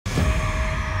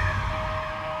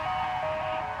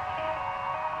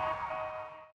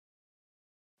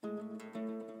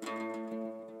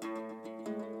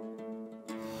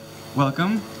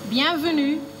Welcome.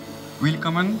 Bienvenue.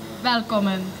 Willkommen.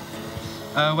 Welkomen.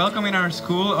 Welcome in our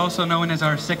school, also known as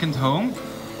our second home.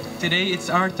 Today it's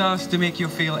our task to make you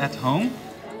feel at home.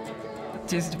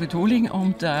 Het is de bedoeling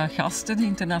om de gasten, de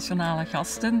internationale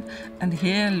gasten, een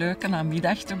heel leuke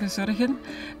namiddag te bezorgen.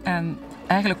 En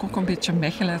eigenlijk ook een beetje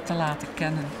Mechelen te laten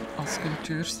kennen als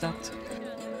cultuurstad.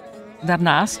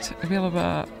 Daarnaast willen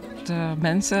we de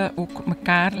mensen ook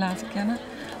elkaar laten kennen.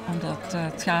 Omdat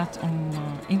het gaat om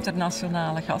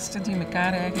internationale gasten die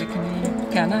elkaar eigenlijk niet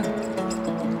kennen.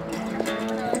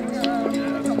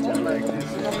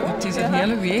 Het is een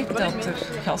hele week dat er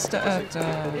gasten uit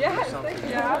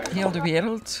heel de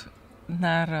wereld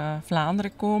naar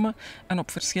Vlaanderen komen. En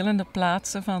op verschillende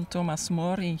plaatsen van Thomas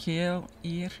More in Geel,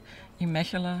 hier in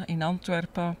Mechelen, in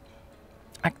Antwerpen,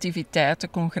 activiteiten,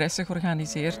 congressen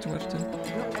georganiseerd worden.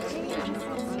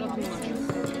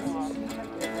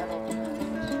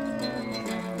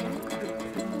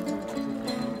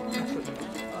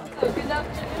 Good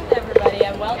afternoon, everybody,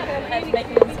 and welcome at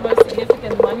Mechelen's most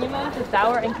significant monument, the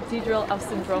Tower and Cathedral of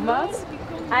St. Romuald.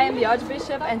 I am the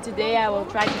Archbishop, and today I will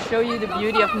try to show you the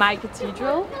beauty of my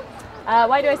cathedral.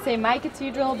 Why do I say my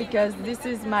cathedral? Because this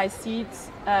is my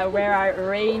seat where I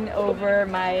reign over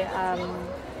my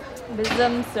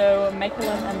bisdom, so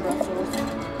Mechelen and Brussels.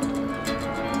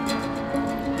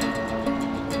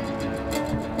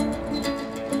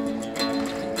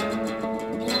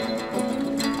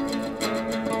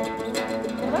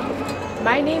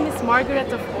 My name is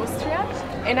Margaret of Austria,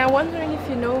 and I'm wondering if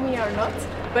you know me or not,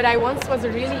 but I once was a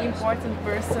really important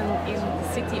person in the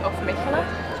city of Mechelen.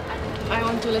 I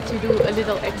want to let you do a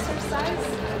little exercise.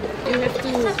 You have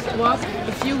to walk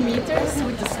a few meters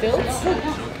with the stilts,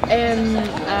 and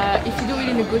if you do it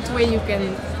in a good way, you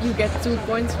get 2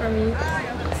 points from me.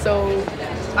 So,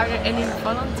 are there any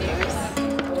volunteers?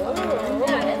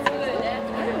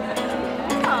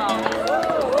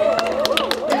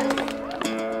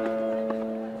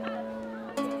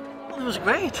 It was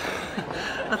great.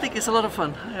 I think it's a lot of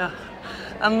fun, yeah.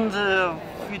 And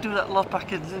we do that a lot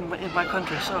back in my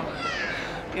country, so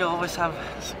we always have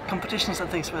competitions and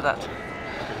things with that.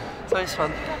 So it's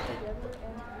fun.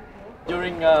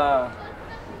 During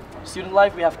student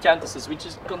life we have campuses, which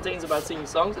contains about singing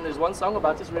songs, and there's one song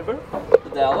about this river, the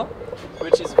Dijl,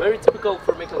 which is very typical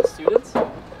for Mechelen students.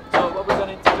 So what we're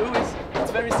going to do is,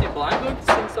 it's very simple. I'm going to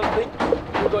sing something,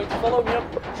 you're going to follow me up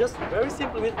just very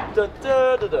simply with da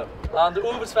da da da. Aan de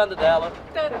oevers van de Dijl.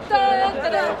 Da da da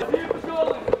da.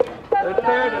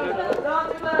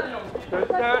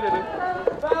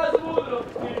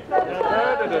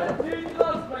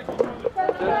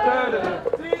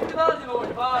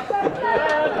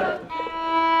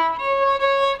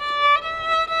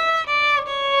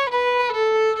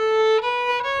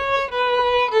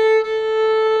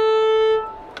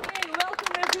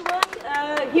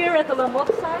 Here at the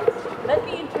Lamotte site, let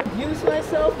me introduce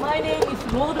myself. My name is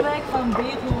Rodewijk van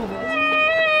Beethoven.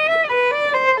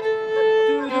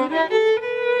 Even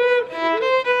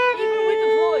with the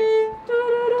voice.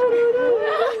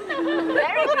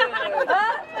 Very good.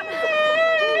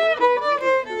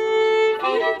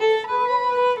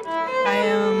 I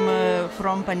am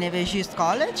from Panevėžys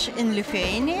College in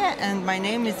Lithuania, and my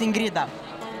name is Ingrida.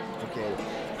 Okay.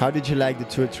 How did you like the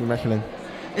tour through Mechelen?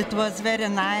 It was very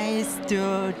nice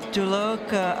to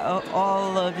look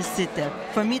all of the city.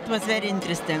 For me it was very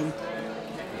interesting.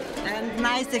 And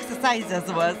nice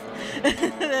exercises was.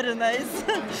 Very nice.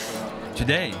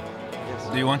 Today? Yes.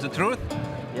 Do you want the truth?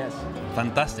 Yes.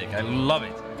 Fantastic, I love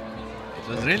it. It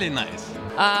was really nice.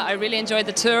 I really enjoyed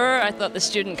the tour. I thought the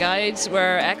student guides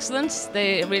were excellent.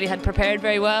 They really had prepared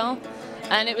very well.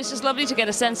 And it was just lovely to get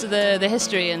a sense of the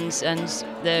history and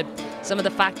some of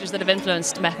the factors that have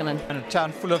influenced Mechelen. And a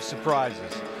town full of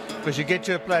surprises, because you get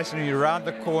to a place and you're around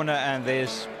the corner and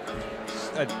there's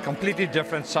a completely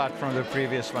different site from the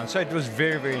previous one. So it was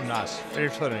very, very nice, very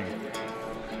thrilling.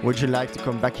 Would you like to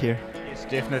come back here? Yes,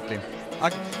 definitely.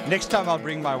 Next time I'll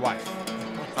bring my wife.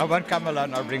 I won't come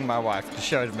alone, I'll bring my wife to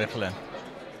show it Mechelen.